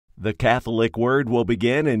The Catholic Word will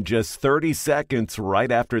begin in just 30 seconds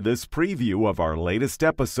right after this preview of our latest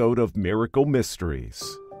episode of Miracle Mysteries.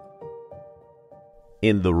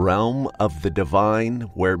 In the realm of the divine,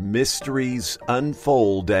 where mysteries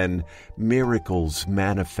unfold and miracles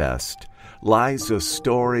manifest, lies a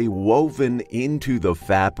story woven into the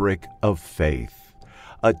fabric of faith,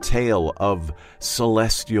 a tale of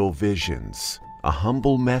celestial visions, a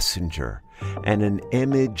humble messenger, and an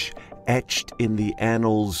image etched in the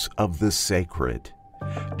annals of the sacred.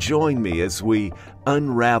 Join me as we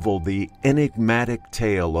unravel the enigmatic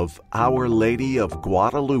tale of Our Lady of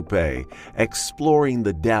Guadalupe, exploring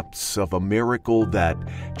the depths of a miracle that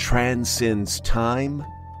transcends time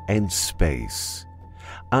and space.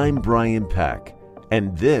 I'm Brian Peck,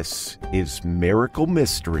 and this is Miracle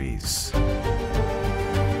Mysteries.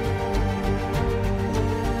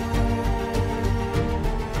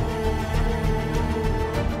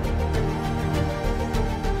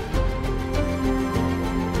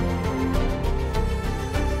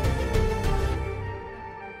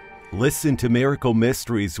 Listen to Miracle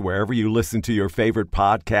Mysteries wherever you listen to your favorite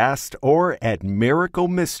podcast or at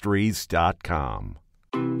miraclemysteries.com.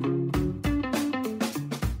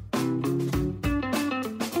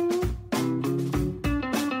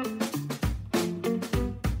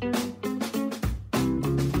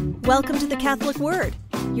 Welcome to the Catholic Word,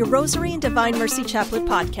 your Rosary and Divine Mercy Chaplet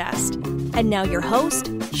podcast. And now your host,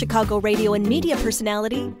 Chicago radio and media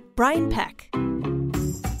personality, Brian Peck.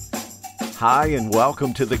 Hi, and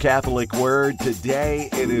welcome to the Catholic Word. Today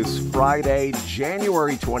it is Friday,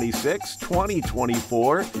 January 26,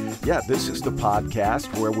 2024. Yeah, this is the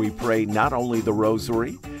podcast where we pray not only the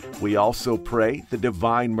Rosary, we also pray the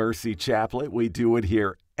Divine Mercy Chaplet. We do it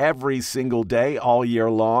here every single day, all year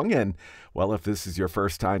long. And well, if this is your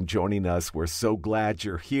first time joining us, we're so glad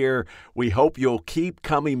you're here. We hope you'll keep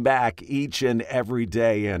coming back each and every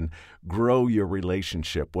day and grow your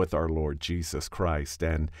relationship with our Lord Jesus Christ.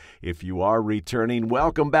 And if you are returning,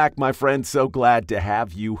 welcome back, my friend. So glad to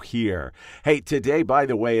have you here. Hey, today, by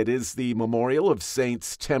the way, it is the memorial of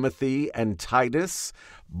Saints Timothy and Titus.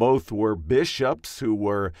 Both were bishops who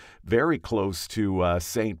were very close to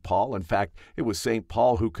St. Paul. In fact, it was St.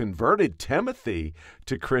 Paul who converted Timothy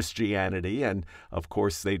to Christianity. And of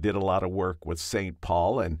course, they did a lot of work with St.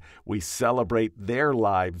 Paul. And we celebrate their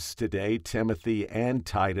lives today, Timothy and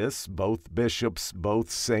Titus, both bishops, both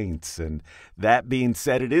saints. And that being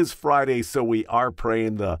said, it is Friday, so we are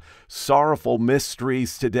praying the sorrowful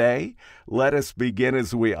mysteries today. Let us begin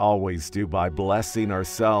as we always do by blessing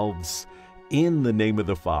ourselves. In the name of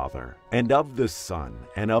the Father, and of the Son,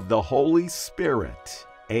 and of the Holy Spirit.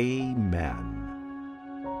 Amen.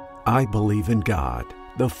 I believe in God,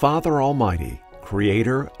 the Father Almighty,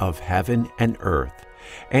 creator of heaven and earth,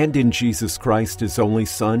 and in Jesus Christ, his only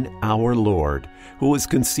Son, our Lord, who was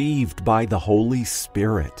conceived by the Holy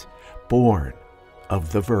Spirit, born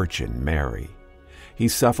of the Virgin Mary. He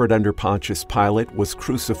suffered under Pontius Pilate, was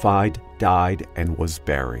crucified, died, and was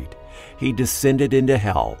buried. He descended into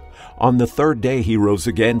hell. On the third day he rose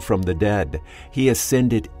again from the dead. He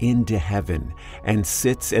ascended into heaven and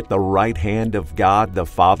sits at the right hand of God the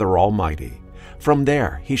Father Almighty. From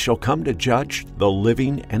there he shall come to judge the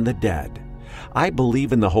living and the dead. I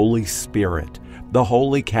believe in the Holy Spirit, the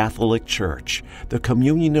Holy Catholic Church, the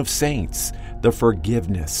communion of saints, the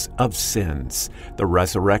forgiveness of sins, the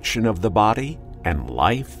resurrection of the body, and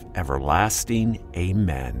life everlasting.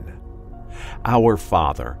 Amen. Our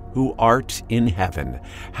Father, who art in heaven,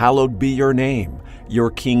 hallowed be your name. Your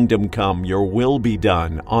kingdom come, your will be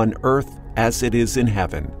done, on earth as it is in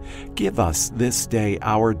heaven. Give us this day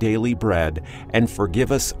our daily bread, and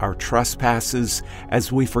forgive us our trespasses,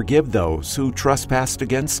 as we forgive those who trespass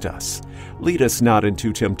against us. Lead us not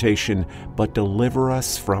into temptation, but deliver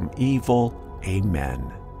us from evil.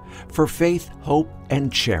 Amen. For faith, hope,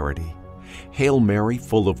 and charity. Hail Mary,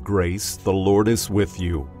 full of grace, the Lord is with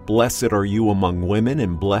you. Blessed are you among women,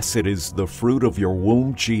 and blessed is the fruit of your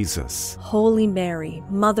womb, Jesus. Holy Mary,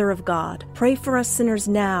 Mother of God, pray for us sinners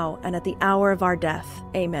now and at the hour of our death.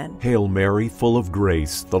 Amen. Hail Mary, full of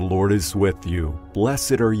grace, the Lord is with you.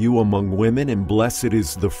 Blessed are you among women, and blessed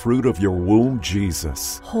is the fruit of your womb,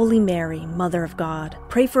 Jesus. Holy Mary, Mother of God,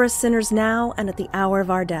 pray for us sinners now and at the hour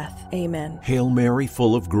of our death. Amen. Hail Mary,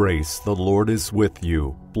 full of grace, the Lord is with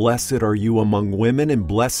you. Blessed are you among women, and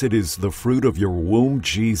blessed is the fruit of your womb,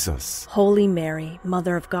 Jesus. Holy Mary,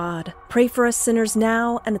 Mother of God, pray for us sinners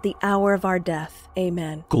now and at the hour of our death.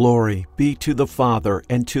 Amen. Glory be to the Father,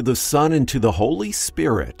 and to the Son, and to the Holy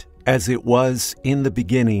Spirit, as it was in the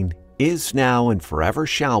beginning, is now, and forever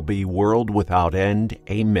shall be, world without end.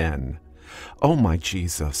 Amen. O my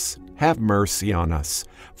Jesus, have mercy on us.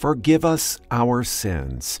 Forgive us our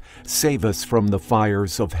sins. Save us from the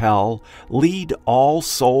fires of hell. Lead all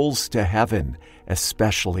souls to heaven,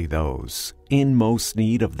 especially those in most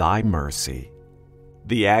need of thy mercy.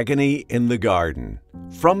 The agony in the garden.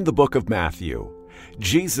 From the book of Matthew.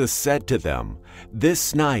 Jesus said to them,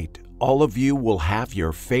 "This night all of you will have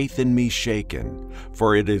your faith in me shaken,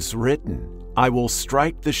 for it is written, I will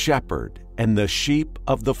strike the shepherd, and the sheep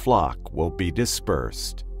of the flock will be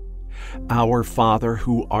dispersed." Our Father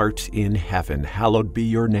who art in heaven, hallowed be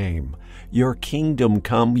your name. Your kingdom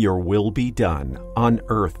come, your will be done, on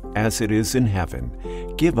earth as it is in heaven.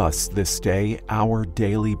 Give us this day our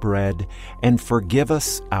daily bread, and forgive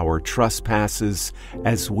us our trespasses,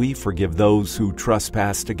 as we forgive those who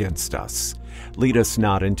trespass against us. Lead us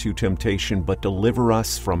not into temptation, but deliver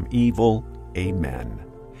us from evil. Amen.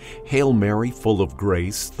 Hail Mary, full of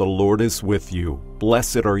grace, the Lord is with you.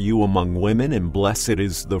 Blessed are you among women, and blessed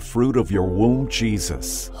is the fruit of your womb,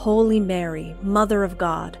 Jesus. Holy Mary, Mother of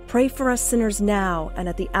God, pray for us sinners now and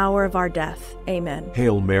at the hour of our death. Amen.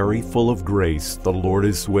 Hail Mary, full of grace, the Lord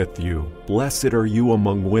is with you. Blessed are you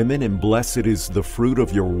among women, and blessed is the fruit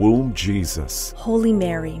of your womb, Jesus. Holy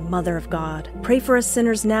Mary, Mother of God, pray for us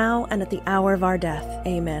sinners now and at the hour of our death.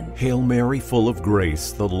 Amen. Hail Mary, full of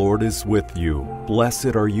grace, the Lord is with you.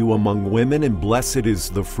 Blessed are you among women, and blessed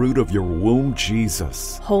is the fruit of your womb, Jesus.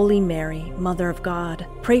 Holy Mary, Mother of God,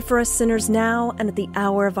 pray for us sinners now and at the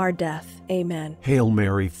hour of our death. Amen. Hail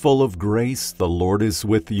Mary, full of grace, the Lord is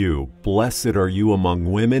with you. Blessed are you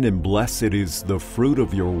among women, and blessed is the fruit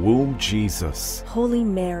of your womb, Jesus. Holy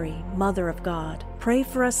Mary, Mother of God, pray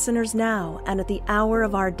for us sinners now and at the hour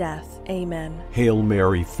of our death. Amen. Hail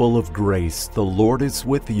Mary, full of grace, the Lord is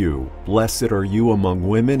with you. Blessed are you among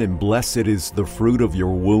women, and blessed is the fruit of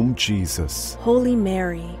your womb, Jesus. Holy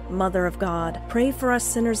Mary, Mother of God, pray for us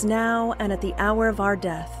sinners now and at the hour of our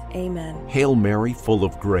death. Amen. Hail Mary, full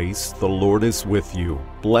of grace, the Lord is with you.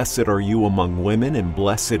 Blessed are you among women, and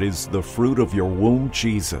blessed is the fruit of your womb,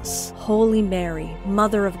 Jesus. Holy Mary,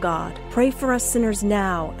 Mother of God, pray for us sinners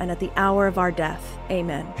now and at the hour of our death.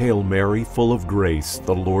 Amen. Hail Mary, full of grace,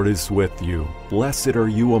 the Lord is with you. Blessed are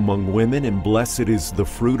you among women, and blessed is the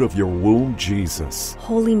fruit of your womb, Jesus.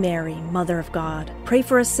 Holy Mary, Mother of God, pray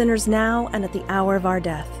for us sinners now and at the hour of our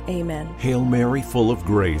death. Amen. Hail Mary, full of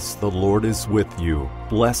grace, the Lord is with you.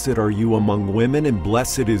 Blessed are you among women, and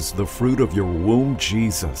blessed is the fruit of your womb,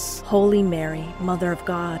 Jesus. Holy Mary, Mother of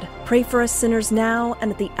God, pray for us sinners now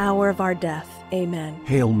and at the hour of our death. Amen.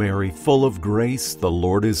 Hail Mary, full of grace, the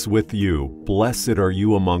Lord is with you. Blessed are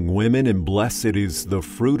you among women, and blessed is the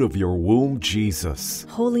fruit of your womb, Jesus.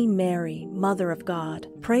 Holy Mary, Mother of God,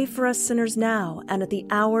 pray for us sinners now and at the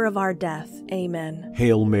hour of our death. Amen.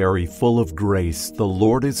 Hail Mary, full of grace, the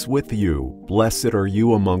Lord is with you. Blessed are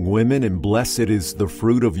you among women, and blessed is the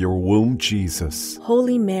fruit of your womb, Jesus.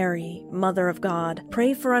 Holy Mary, Mother of God,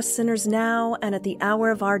 pray for us sinners now and at the hour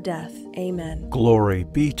of our death. Amen. Glory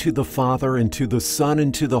be to the Father, and to the Son,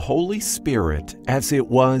 and to the Holy Spirit, as it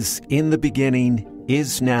was in the beginning,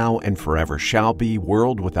 is now, and forever shall be,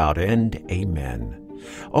 world without end. Amen.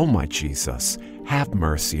 O my Jesus, have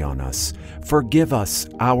mercy on us. Forgive us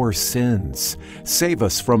our sins. Save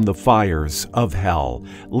us from the fires of hell.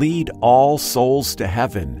 Lead all souls to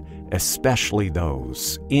heaven, especially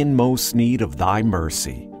those in most need of thy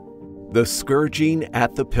mercy. The scourging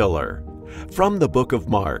at the pillar. From the book of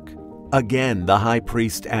Mark. Again the high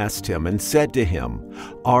priest asked him and said to him,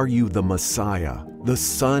 "Are you the Messiah, the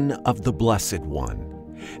Son of the Blessed One?"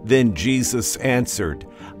 Then Jesus answered,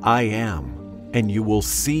 "I am. And you will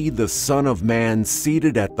see the Son of Man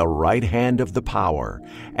seated at the right hand of the power,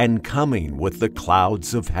 and coming with the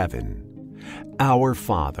clouds of heaven. Our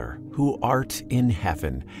Father, who art in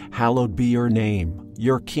heaven, hallowed be your name.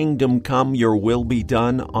 Your kingdom come, your will be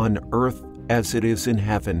done on earth as it is in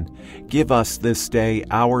heaven. Give us this day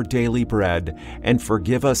our daily bread, and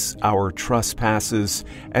forgive us our trespasses,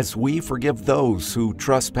 as we forgive those who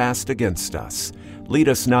trespass against us. Lead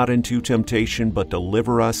us not into temptation, but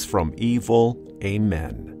deliver us from evil.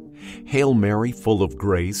 Amen. Hail Mary, full of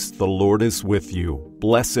grace, the Lord is with you.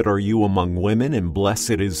 Blessed are you among women, and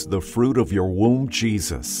blessed is the fruit of your womb,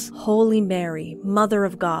 Jesus. Holy Mary, Mother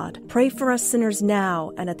of God, pray for us sinners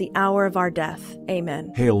now and at the hour of our death.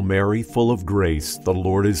 Amen. Hail Mary, full of grace, the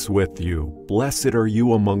Lord is with you. Blessed are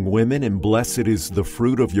you among women, and blessed is the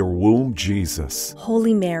fruit of your womb, Jesus.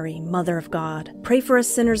 Holy Mary, Mother of God, pray for us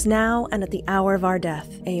sinners now and at the hour of our death.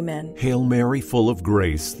 Amen. Hail Mary, full of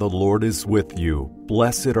grace, the Lord is with you.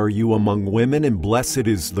 Blessed are you among women, and blessed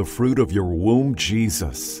is the fruit of your womb, Jesus.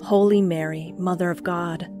 Jesus. Holy Mary, Mother of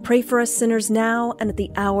God, pray for us sinners now and at the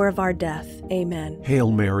hour of our death. Amen.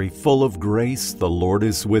 Hail Mary, full of grace, the Lord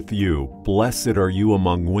is with you. Blessed are you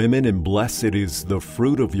among women, and blessed is the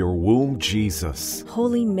fruit of your womb, Jesus.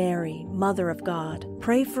 Holy Mary, Mother of God,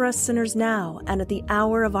 pray for us sinners now and at the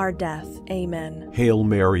hour of our death. Amen. Hail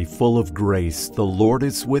Mary, full of grace, the Lord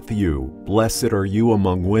is with you. Blessed are you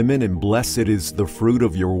among women, and blessed is the fruit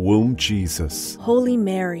of your womb, Jesus. Holy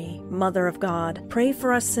Mary, Mother of God, pray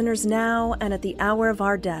for us sinners now and at the hour of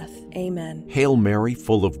our death. Amen. Hail Mary,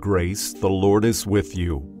 full of grace, the Lord is with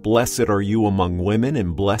you. Blessed are you among women,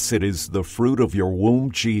 and blessed is the fruit of your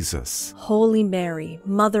womb, Jesus. Holy Mary,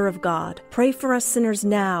 Mother of God, pray for us sinners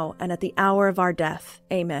now and at the hour of our death.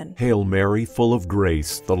 Amen. Hail Mary, full of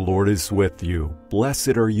grace, the Lord is with you.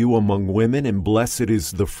 Blessed are you among women, and blessed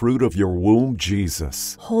is the fruit of your womb,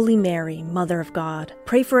 Jesus. Holy Mary, Mother of God,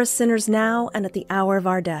 pray for us sinners now and at the hour of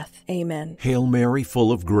our death. Amen. Hail Mary,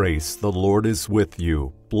 full of grace, the Lord is with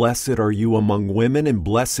you. Blessed are you among women, and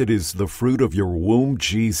blessed is the fruit of your womb,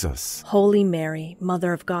 Jesus. Holy Mary,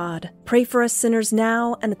 Mother of God, pray for us sinners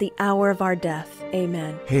now and at the hour of our death.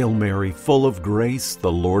 Amen. Hail Mary, full of grace,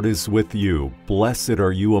 the Lord is with you. Blessed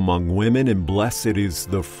are you among women, and blessed is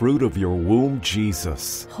the fruit of your womb,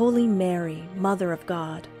 Jesus. Holy Mary, Mother of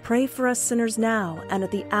God, pray for us sinners now and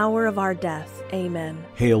at the hour of our death. Amen.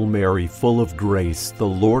 Hail Mary, full of grace, the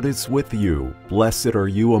Lord is with you. Blessed are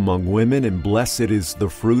you among women, and blessed is the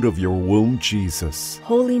fruit of your womb, Jesus.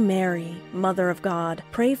 Holy Mary, Mother of God,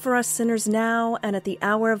 pray for us sinners now and at the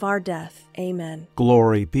hour of our death. Amen.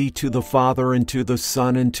 Glory be to the Father, and to the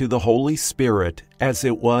Son, and to the Holy Spirit, as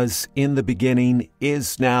it was in the beginning,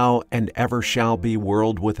 is now, and ever shall be,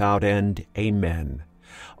 world without end. Amen.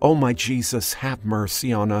 O my Jesus, have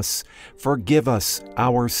mercy on us, forgive us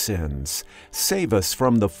our sins, save us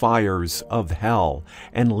from the fires of hell,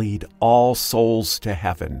 and lead all souls to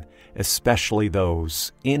heaven, especially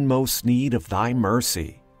those in most need of thy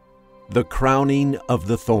mercy. The crowning of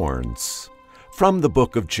the thorns. From the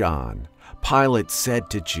book of John, Pilate said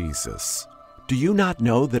to Jesus, "Do you not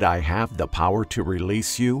know that I have the power to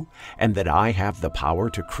release you, and that I have the power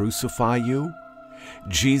to crucify you?"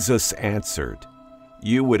 Jesus answered,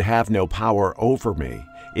 "You would have no power over me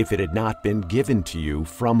if it had not been given to you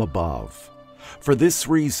from above. For this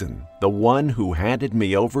reason, the one who handed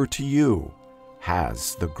me over to you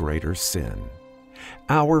has the greater sin.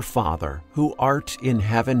 Our Father, who art in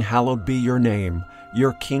heaven, hallowed be your name.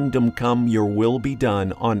 Your kingdom come, your will be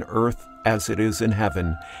done on earth as it is in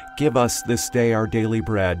heaven. Give us this day our daily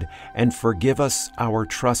bread, and forgive us our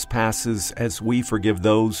trespasses as we forgive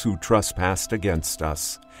those who trespass against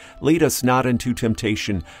us. Lead us not into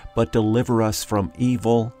temptation, but deliver us from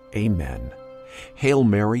evil. Amen. Hail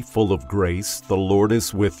Mary, full of grace, the Lord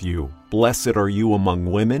is with you. Blessed are you among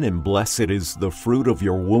women, and blessed is the fruit of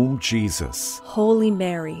your womb, Jesus. Holy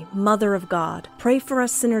Mary, Mother of God, pray for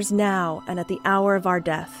us sinners now and at the hour of our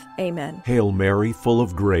death. Amen. Hail Mary, full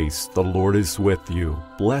of grace, the Lord is with you.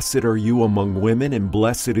 Blessed are you among women, and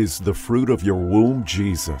blessed is the fruit of your womb,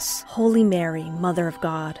 Jesus. Holy Mary, Mother of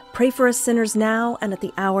God, pray for us sinners now and at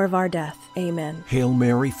the hour of our death. Amen. Hail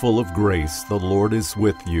Mary, full of grace, the Lord is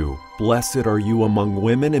with you. Blessed are you among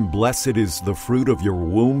women, and blessed is the fruit of your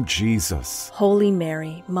womb, Jesus. Holy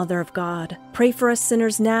Mary, Mother of God, pray for us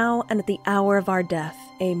sinners now and at the hour of our death.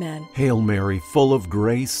 Amen. Hail Mary, full of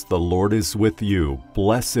grace, the Lord is with you.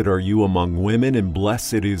 Blessed are you among women, and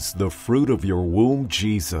blessed is the fruit of your womb,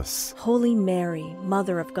 Jesus. Holy Mary,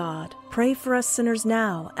 Mother of God, pray for us sinners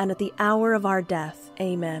now and at the hour of our death.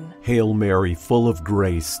 Amen. Hail Mary, full of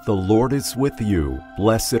grace, the Lord is with you.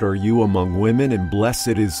 Blessed are you among women, and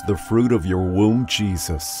blessed is the fruit of your womb,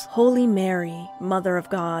 Jesus. Holy Mary, Mother of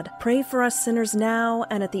God, pray for us sinners now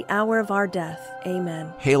and at the hour of our death.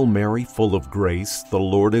 Amen. Hail Mary, full of grace, the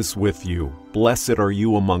Lord is with you. Blessed are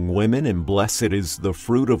you among women, and blessed is the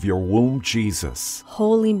fruit of your womb, Jesus.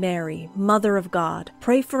 Holy Mary, Mother of God,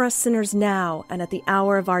 pray for us sinners now and at the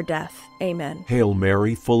hour of our death. Amen. Hail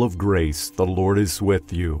Mary, full of grace, the Lord is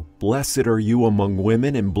with you. Blessed are you among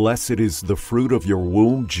women, and blessed is the fruit of your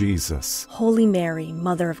womb, Jesus. Holy Mary,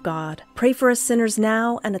 Mother of God, pray for us sinners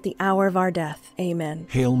now and at the hour of our death. Amen.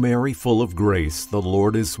 Hail Mary, full of grace, the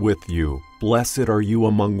Lord is with you. Blessed are you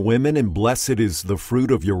among women, and blessed is the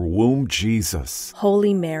fruit of your womb, Jesus.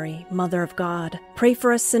 Holy Mary, Mother of God, pray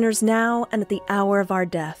for us sinners now and at the hour of our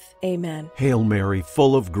death. Amen. Hail Mary,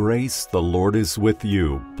 full of grace, the Lord is with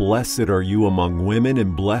you. Blessed are you among women,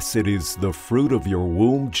 and blessed is the fruit of your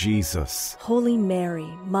womb, Jesus. Holy Mary,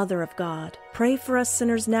 Mother of God, pray for us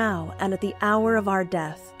sinners now and at the hour of our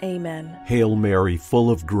death. Amen. Hail Mary, full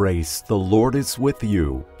of grace, the Lord is with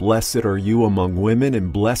you. Blessed are you among women,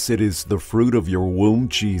 and blessed is the fruit of your womb,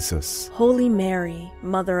 Jesus. Holy Mary,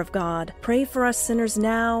 Mother of God, pray for us sinners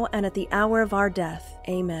now and at the hour of our death.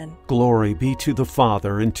 Amen. Glory be to the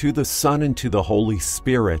Father, and to the Son, and to the Holy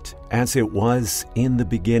Spirit, as it was in the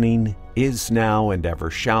beginning, is now, and ever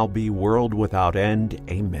shall be, world without end.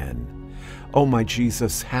 Amen. O my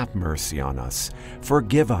Jesus, have mercy on us.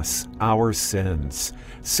 Forgive us our sins.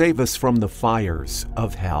 Save us from the fires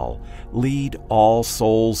of hell. Lead all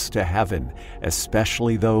souls to heaven,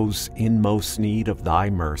 especially those in most need of thy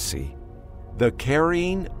mercy. The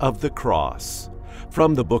carrying of the cross.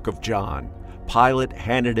 From the book of John, Pilate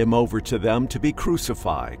handed him over to them to be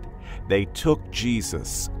crucified. They took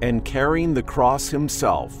Jesus, and carrying the cross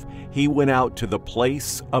himself, he went out to the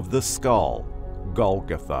place of the skull,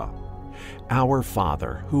 Golgotha. Our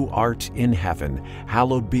Father, who art in heaven,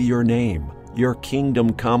 hallowed be your name. Your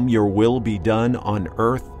kingdom come, your will be done on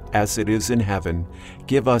earth as it is in heaven.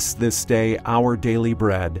 Give us this day our daily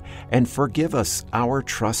bread, and forgive us our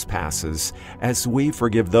trespasses, as we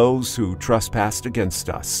forgive those who trespass against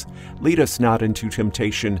us. Lead us not into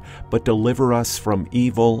temptation, but deliver us from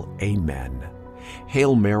evil. Amen.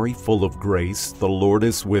 Hail Mary, full of grace, the Lord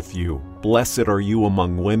is with you. Blessed are you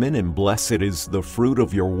among women, and blessed is the fruit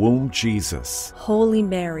of your womb, Jesus. Holy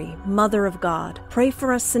Mary, Mother of God, pray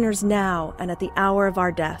for us sinners now and at the hour of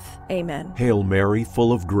our death. Amen. Hail Mary,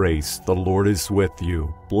 full of grace, the Lord is with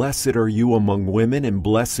you. Blessed are you among women, and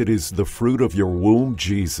blessed is the fruit of your womb,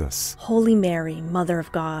 Jesus. Holy Mary, Mother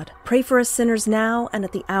of God, pray for us sinners now and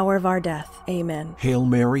at the hour of our death. Amen. Hail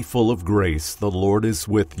Mary, full of grace, the Lord is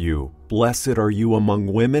with you. Blessed are you among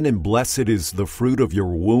women, and blessed is the fruit of your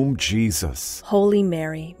womb, Jesus. Holy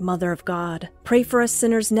Mary, Mother of God, pray for us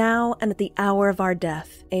sinners now and at the hour of our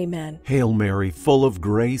death. Amen. Hail Mary, full of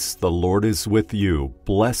grace, the Lord is with you.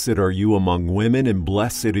 Blessed are you among women, and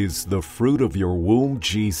blessed is the fruit of your womb,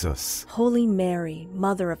 Jesus. Holy Mary,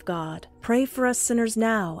 Mother of God, pray for us sinners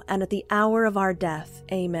now and at the hour of our death.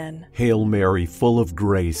 Amen. Hail Mary, full of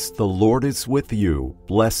grace, the Lord is with you.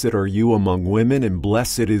 Blessed are you among women, and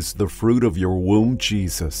blessed is the fruit of your womb,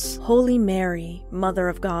 Jesus. Holy Mary, Mother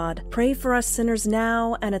of God, pray for us sinners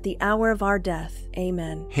now and at the hour of our death.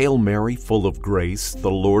 Amen. Hail Mary, full of grace,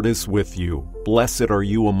 the Lord is with you. Blessed are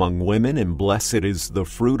you among women, and blessed is the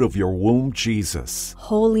fruit of your womb, Jesus.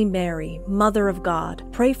 Holy Mary, Mother of God,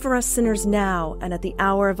 pray for us sinners now and at the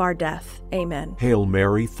hour of our death. Amen. Hail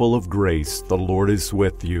Mary, full of grace, the Lord is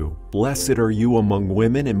with you. Blessed are you among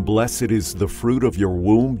women, and blessed is the fruit of your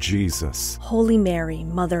womb, Jesus. Holy Mary,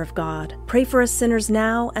 Mother of God, pray for us sinners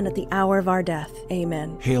now and at the hour of our death.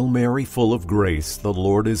 Amen. Hail Mary, full of grace, the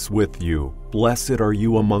Lord is with you. Blessed are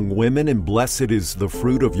you among women, and blessed is the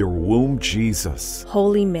fruit of your womb, Jesus.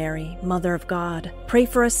 Holy Mary, Mother of God, pray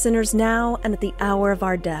for us sinners now and at the hour of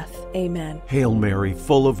our death. Amen. Hail Mary,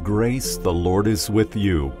 full of grace, the Lord is with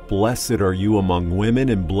you. Blessed are you among women,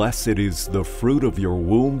 and blessed is the fruit of your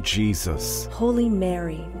womb, Jesus. Holy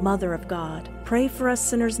Mary, Mother of God, pray for us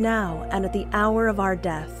sinners now and at the hour of our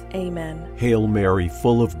death. Amen. Hail Mary,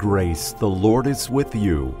 full of grace, the Lord is with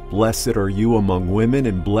you. Blessed are you among women,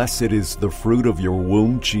 and blessed is the fruit of your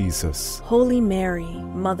womb, Jesus. Holy Mary,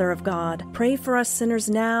 Mother of God, pray for us sinners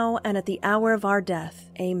now and at the hour of our death.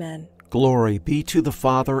 Amen. Glory be to the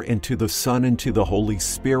Father, and to the Son, and to the Holy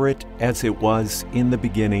Spirit, as it was in the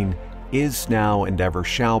beginning, is now, and ever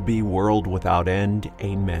shall be, world without end.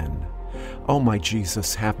 Amen. O my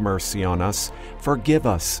Jesus, have mercy on us. Forgive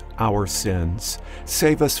us our sins.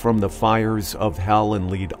 Save us from the fires of hell,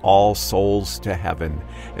 and lead all souls to heaven,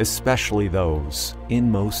 especially those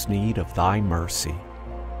in most need of thy mercy.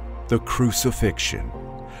 The Crucifixion.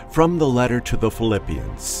 From the letter to the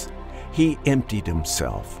Philippians. He emptied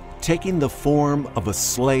himself, taking the form of a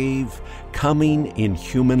slave, coming in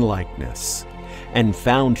human likeness, and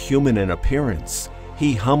found human in appearance.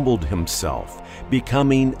 He humbled himself,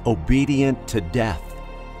 becoming obedient to death,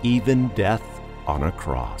 even death on a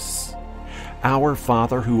cross. Our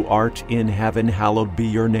Father, who art in heaven, hallowed be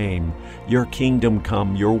your name. Your kingdom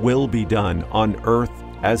come, your will be done, on earth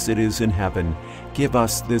as it is in heaven. Give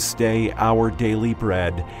us this day our daily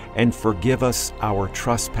bread, and forgive us our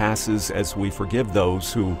trespasses as we forgive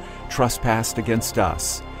those who trespass against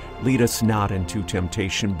us. Lead us not into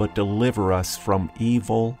temptation, but deliver us from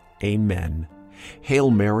evil. Amen.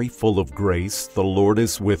 Hail Mary, full of grace, the Lord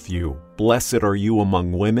is with you. Blessed are you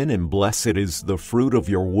among women, and blessed is the fruit of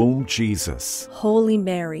your womb, Jesus. Holy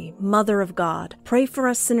Mary, Mother of God, pray for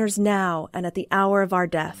us sinners now and at the hour of our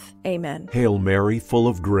death. Amen. Hail Mary, full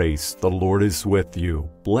of grace, the Lord is with you.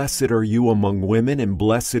 Blessed are you among women, and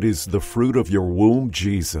blessed is the fruit of your womb,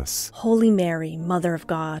 Jesus. Holy Mary, Mother of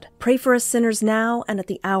God, pray for us sinners now and at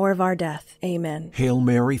the hour of our death. Amen. Hail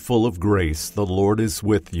Mary, full of grace, the Lord is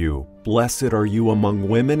with you. Blessed are you among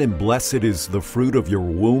women, and blessed is the fruit of your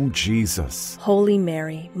womb, Jesus. Holy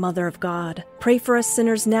Mary, Mother of God, pray for us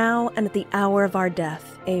sinners now and at the hour of our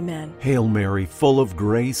death. Amen. Hail Mary, full of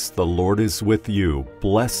grace, the Lord is with you.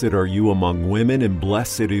 Blessed are you among women, and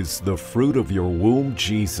blessed is the fruit of your womb,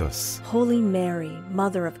 Jesus. Holy Mary,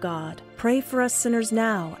 Mother of God, pray for us sinners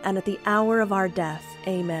now and at the hour of our death.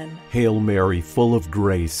 Amen. Hail Mary, full of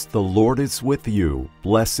grace, the Lord is with you.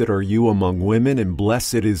 Blessed are you among women, and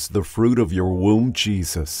blessed is the fruit of your womb,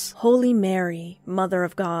 Jesus. Holy Mary, Mother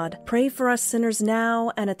of God, pray for us sinners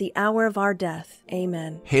now and at the hour of our death.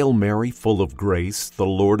 Amen. Hail Mary, full of grace, the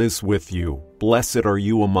Lord is with you. Blessed are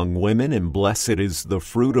you among women, and blessed is the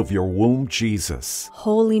fruit of your womb, Jesus.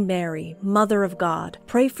 Holy Mary, Mother of God,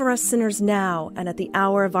 pray for us sinners now and at the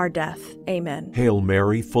hour of our death. Amen. Hail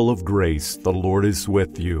Mary, full of grace, the Lord is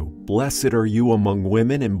with you. Blessed are you among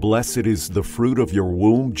women, and blessed is the fruit of your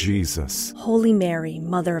womb, Jesus. Holy Mary,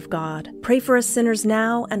 Mother of God, pray for us sinners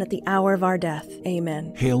now and at the hour of our death.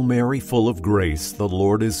 Amen. Hail Mary, full of grace, the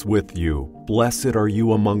Lord is with you. Blessed are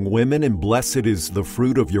you among women, and blessed is the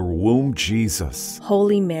fruit of your womb, Jesus.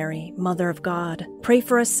 Holy Mary, Mother of God, pray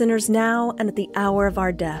for us sinners now and at the hour of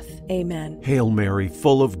our death. Amen. Hail Mary,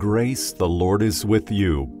 full of grace, the Lord is with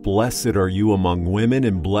you. Blessed are you among women,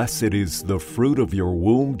 and blessed is the fruit of your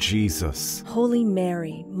womb, Jesus. Holy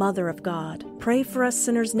Mary, Mother of God, pray for us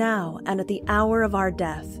sinners now and at the hour of our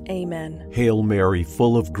death. Amen. Hail Mary,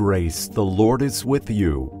 full of grace, the Lord is with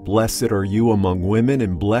you. Blessed are you among women,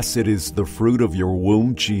 and blessed is the fruit of your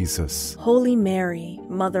womb, Jesus. Holy Mary,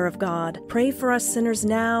 Mother of God, pray for us sinners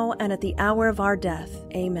now and at the hour of our death.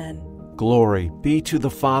 Amen. Glory be to the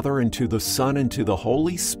Father, and to the Son, and to the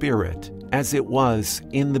Holy Spirit, as it was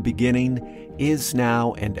in the beginning, is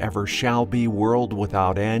now, and ever shall be, world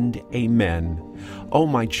without end. Amen. O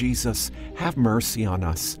my Jesus, have mercy on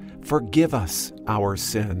us. Forgive us our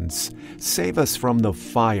sins. Save us from the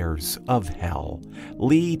fires of hell.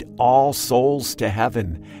 Lead all souls to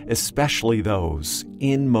heaven, especially those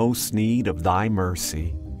in most need of thy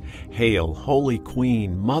mercy. Hail, Holy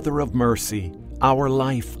Queen, Mother of Mercy, our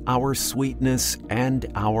life, our sweetness, and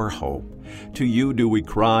our hope. To you do we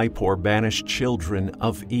cry, poor banished children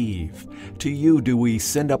of Eve. To you do we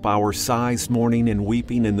send up our sighs, mourning and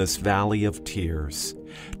weeping in this valley of tears.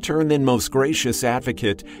 Turn then, most gracious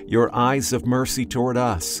Advocate, your eyes of mercy toward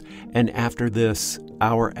us, and after this,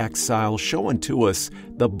 our exile, show unto us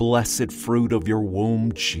the blessed fruit of your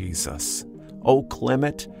womb, Jesus. O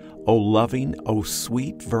clement, O loving, O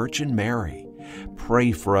sweet Virgin Mary,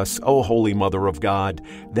 pray for us, O Holy Mother of God,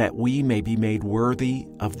 that we may be made worthy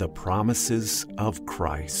of the promises of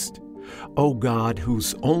Christ. O God,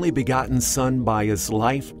 whose only begotten Son by his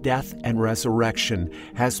life, death, and resurrection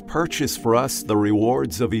has purchased for us the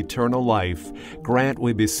rewards of eternal life, grant,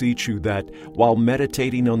 we beseech you, that while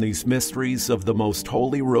meditating on these mysteries of the most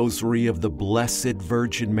holy rosary of the Blessed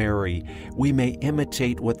Virgin Mary, we may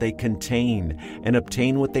imitate what they contain and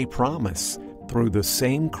obtain what they promise. Through the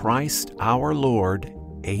same Christ our Lord.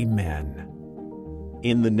 Amen.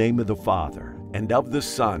 In the name of the Father, and of the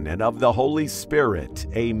Son, and of the Holy Spirit.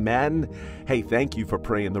 Amen. Hey, thank you for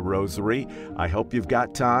praying the Rosary. I hope you've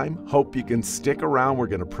got time. Hope you can stick around. We're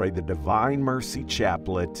going to pray the Divine Mercy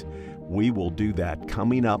Chaplet. We will do that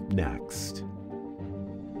coming up next.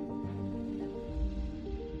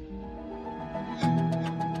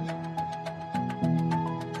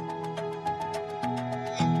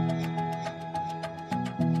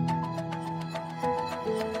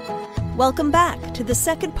 Welcome back to the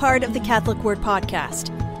second part of the Catholic Word podcast,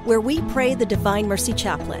 where we pray the Divine Mercy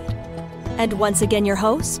Chaplet. And once again, your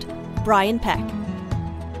host, Brian Peck.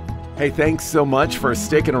 Hey, thanks so much for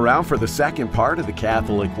sticking around for the second part of the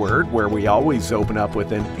Catholic Word, where we always open up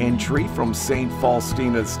with an entry from St.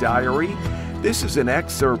 Faustina's diary. This is an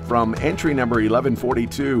excerpt from entry number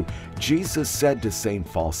 1142. Jesus said to St.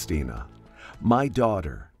 Faustina, "My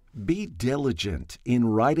daughter, be diligent in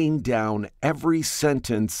writing down every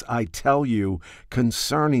sentence I tell you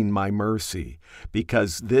concerning my mercy,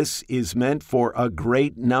 because this is meant for a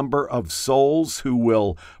great number of souls who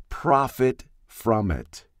will profit from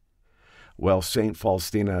it." Well, St.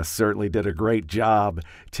 Faustina certainly did a great job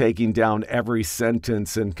taking down every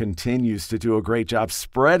sentence and continues to do a great job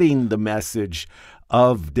spreading the message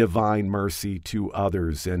of divine mercy to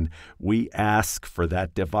others. And we ask for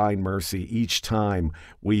that divine mercy each time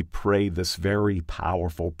we pray this very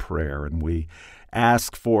powerful prayer. And we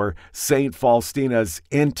ask for St. Faustina's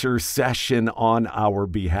intercession on our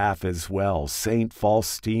behalf as well. St.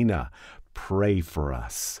 Faustina, pray for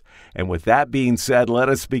us. And with that being said, let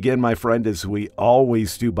us begin, my friend, as we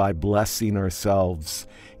always do, by blessing ourselves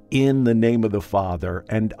in the name of the Father,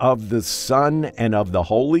 and of the Son, and of the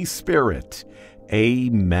Holy Spirit.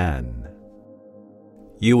 Amen.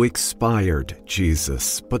 You expired,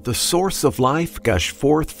 Jesus, but the source of life gushed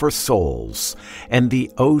forth for souls, and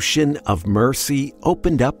the ocean of mercy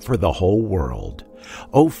opened up for the whole world.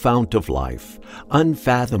 O fount of life,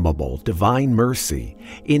 unfathomable divine mercy,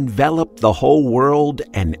 envelop the whole world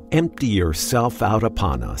and empty yourself out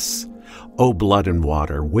upon us. O blood and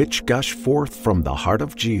water, which gush forth from the heart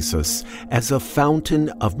of Jesus as a fountain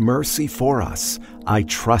of mercy for us, I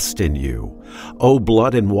trust in you. O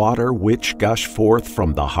blood and water, which gush forth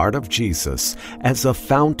from the heart of Jesus as a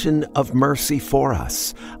fountain of mercy for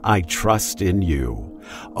us, I trust in you.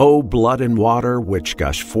 O blood and water, which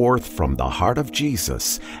gush forth from the heart of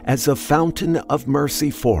Jesus as a fountain of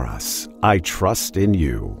mercy for us, I trust in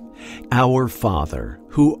you. Our Father,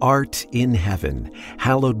 who art in heaven,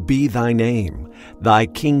 hallowed be thy name. Thy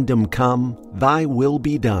kingdom come, thy will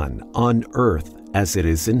be done, on earth as it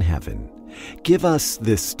is in heaven. Give us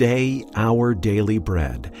this day our daily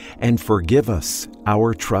bread, and forgive us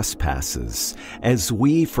our trespasses, as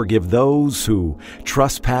we forgive those who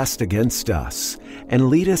trespass against us. And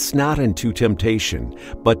lead us not into temptation,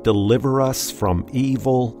 but deliver us from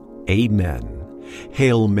evil. Amen.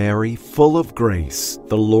 Hail Mary, full of grace,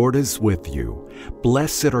 the Lord is with you.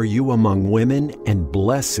 Blessed are you among women, and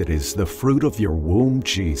blessed is the fruit of your womb,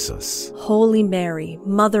 Jesus. Holy Mary,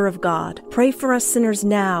 Mother of God, pray for us sinners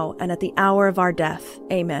now and at the hour of our death.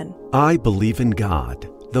 Amen. I believe in God,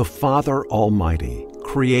 the Father Almighty,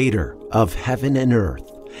 creator of heaven and earth,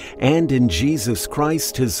 and in Jesus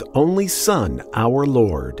Christ, his only Son, our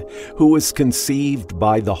Lord, who was conceived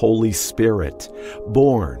by the Holy Spirit,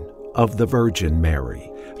 born of the Virgin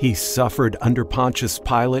Mary. He suffered under Pontius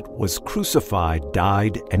Pilate, was crucified,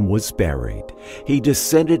 died, and was buried. He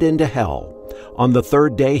descended into hell. On the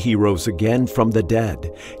third day he rose again from the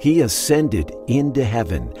dead. He ascended into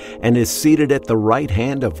heaven and is seated at the right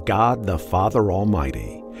hand of God the Father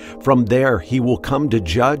Almighty. From there he will come to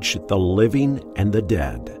judge the living and the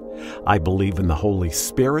dead. I believe in the Holy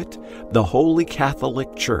Spirit, the Holy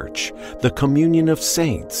Catholic Church, the communion of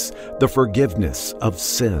saints, the forgiveness of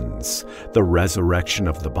sins, the resurrection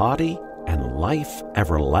of the body, and life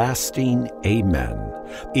everlasting. Amen.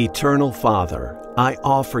 Eternal Father, I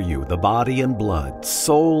offer you the body and blood,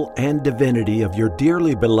 soul and divinity of your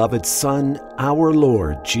dearly beloved Son, our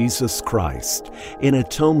Lord Jesus Christ, in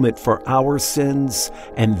atonement for our sins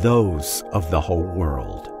and those of the whole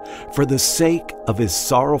world. For the sake of his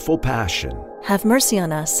sorrowful passion, Have mercy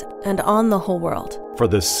on us and on the whole world. For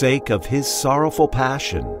the sake of his sorrowful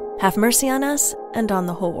passion, Have mercy on us and on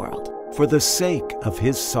the whole world. For the sake of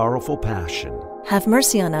his sorrowful passion, Have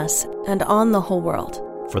mercy on us and on the whole world.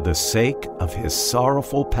 For the sake of his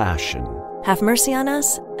sorrowful passion, Have mercy on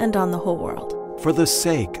us and on the whole world. For the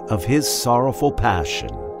sake of his sorrowful passion,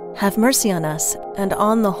 Have mercy on us and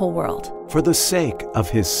on the whole world. For the sake of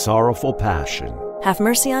his sorrowful passion, Have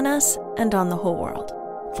mercy on us and on the whole world.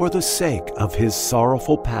 For the sake of his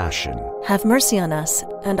sorrowful passion, Have mercy on us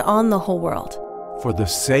and on the whole world. For the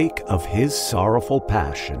sake of his sorrowful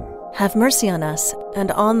passion, Have mercy on us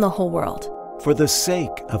and on the whole world. For the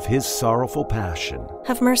sake of his sorrowful passion,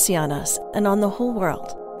 Have mercy on us and on the whole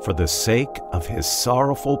world. For the sake of his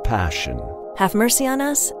sorrowful passion, Have mercy on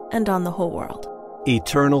us and on the whole world.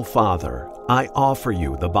 Eternal Father, I offer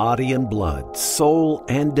you the body and blood, soul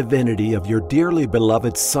and divinity of your dearly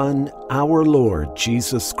beloved Son, our Lord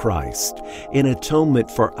Jesus Christ, in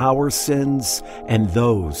atonement for our sins and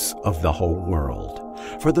those of the whole world.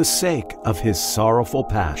 For the sake of his sorrowful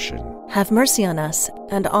passion, Have mercy on us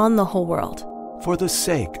and on the whole world. For the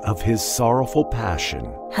sake of his sorrowful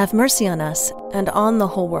passion, Have mercy on us and on the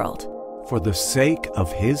whole world. For the sake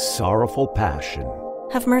of his sorrowful passion,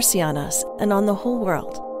 Have mercy on us and on the whole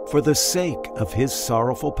world. For the sake of his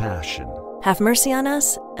sorrowful passion, Have mercy on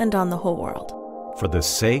us and on the whole world. For the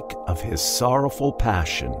sake of his sorrowful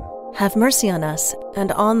passion, Have mercy on us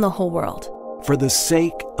and on the whole world. For the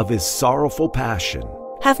sake of his sorrowful passion,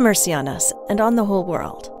 Have mercy on us and on the whole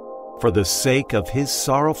world. For the sake of his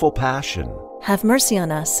sorrowful passion, Have mercy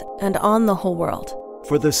on us and on the whole world.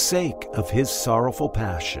 For the sake of his sorrowful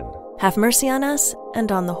passion, Have mercy on us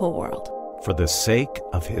and on the whole world. For the sake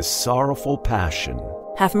of his sorrowful passion,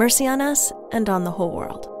 Have mercy on us and on the whole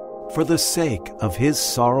world. for the sake of his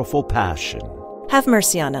sorrowful passion. Have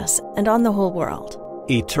mercy on us and on the whole world.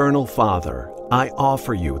 Eternal Father, I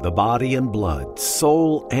offer you the body and blood,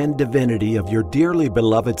 soul and divinity of your dearly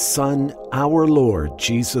beloved Son, our Lord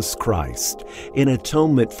Jesus Christ, in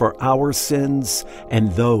atonement for our sins and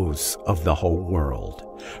those of the whole world.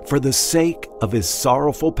 For the sake of his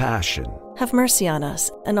sorrowful passion, Have mercy on us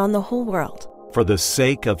and on the whole world. for the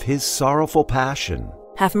sake of his sorrowful passion,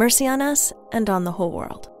 Have mercy on us and on the whole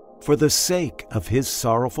world. for the sake of his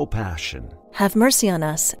sorrowful passion, Have mercy on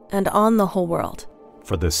us and on the whole world.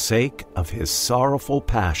 for the sake of his sorrowful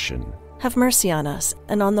passion, Have mercy on us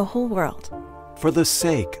and on the whole world. for the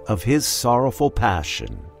sake of his sorrowful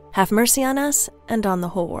passion, Have mercy on us and on the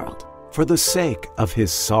whole world. for the sake of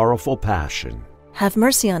his sorrowful passion, Have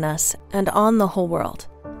mercy on us and on the whole world.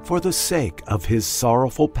 for the sake of his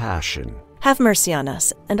sorrowful passion, Have mercy on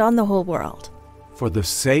us and on the whole world. for the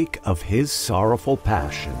sake of his sorrowful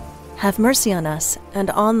passion, Have mercy on us and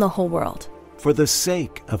on the whole world. for the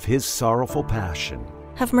sake of his sorrowful passion,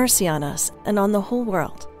 Have mercy on us and on the whole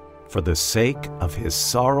world. for the sake of his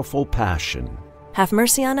sorrowful passion. Have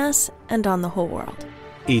mercy on us and on the whole world.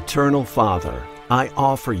 Eternal Father, I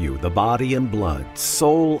offer you the body and blood,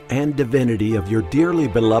 soul and divinity of your dearly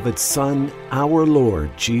beloved Son, our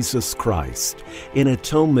Lord Jesus Christ, in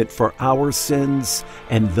atonement for our sins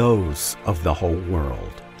and those of the whole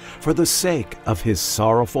world, for the sake of his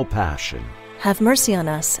sorrowful passion, Have mercy on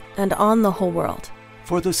us and on the whole world.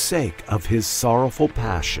 for the sake of his sorrowful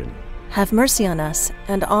passion, Have mercy on us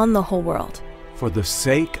and on the whole world. for the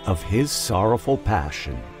sake of his sorrowful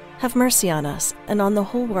passion, Have mercy on us and on the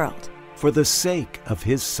whole world. for the sake of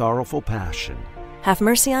his sorrowful passion, Have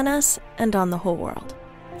mercy on us and on the whole world.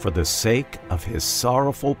 for the sake of his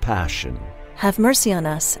sorrowful passion, Have mercy on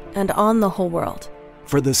us and on the whole world.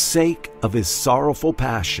 for the sake of his sorrowful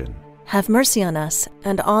passion, Have mercy on us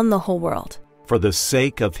and on the whole world. for the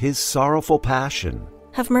sake of his sorrowful passion,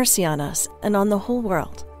 Have mercy on us and on the whole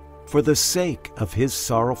world. for the sake of his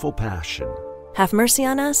sorrowful passion, Have mercy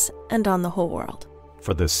on us and on the whole world.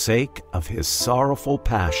 for the sake of his sorrowful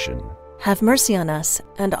passion, Have mercy on us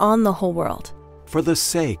and on the whole world. for the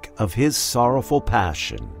sake of his sorrowful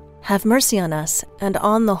passion. Have mercy on us and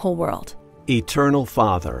on the whole world. Eternal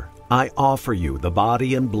Father, I offer you the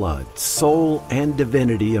body and blood, soul and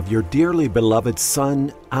divinity of your dearly beloved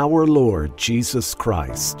Son, our Lord Jesus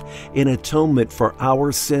Christ, in atonement for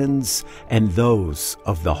our sins and those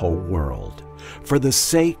of the whole world, for the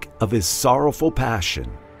sake of his sorrowful passion,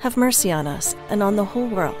 Have mercy on us and on the whole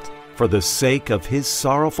world. for the sake of his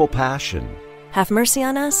sorrowful passion, Have mercy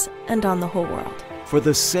on us and on the whole world. for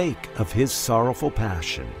the sake of his sorrowful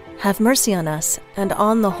passion, Have mercy on us and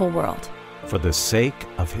on the whole world. for the sake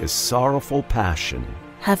of his sorrowful passion,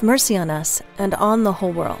 Have mercy on us and on the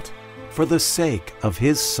whole world. for the sake of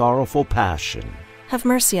his sorrowful passion, Have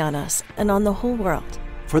mercy on us and on the whole world.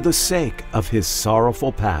 for the sake of his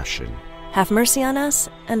sorrowful passion, Have mercy on us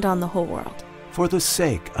and on the whole world. for the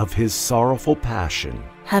sake of his sorrowful passion,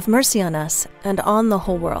 Have mercy on us and on the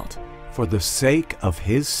whole world. for the sake of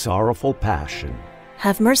his sorrowful passion,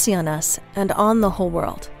 Have mercy on us and on the whole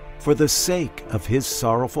world. for the sake of his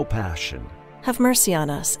sorrowful passion, Have mercy on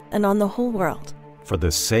us and on the whole world. for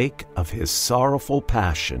the sake of his sorrowful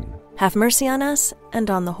passion. Have mercy on us and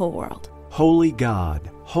on the whole world. Holy God,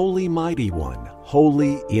 Holy Mighty One,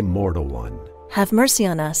 Holy Immortal One, Have mercy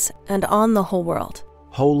on us and on the whole world.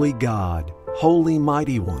 Holy God, Holy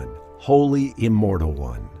Mighty One, Holy Immortal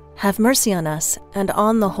One, Have mercy on us and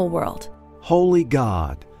on the whole world. Holy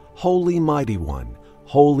God, Holy Mighty One,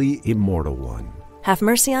 Holy Immortal One, Have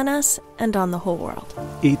mercy on us and on the whole world.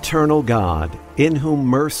 Eternal God, in whom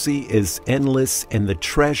mercy is endless and the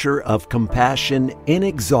treasure of compassion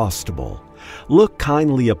inexhaustible, look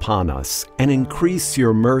kindly upon us and increase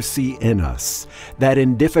your mercy in us, that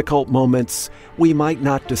in difficult moments we might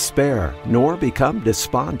not despair nor become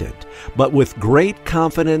despondent, but with great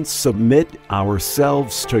confidence submit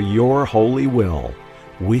ourselves to your holy will,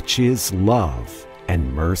 which is love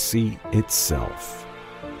and mercy itself.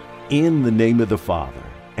 In the name of the Father,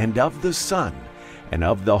 and of the Son, and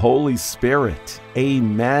of the Holy Spirit.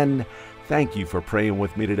 Amen. Thank you for praying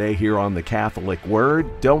with me today here on the Catholic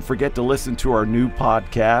Word. Don't forget to listen to our new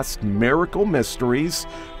podcast, Miracle Mysteries.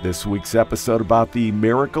 This week's episode about the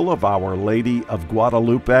miracle of Our Lady of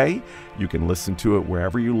Guadalupe. You can listen to it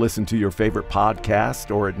wherever you listen to your favorite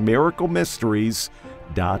podcast or at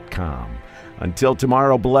miraclemysteries.com. Until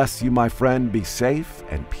tomorrow, bless you, my friend. Be safe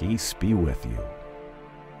and peace be with you.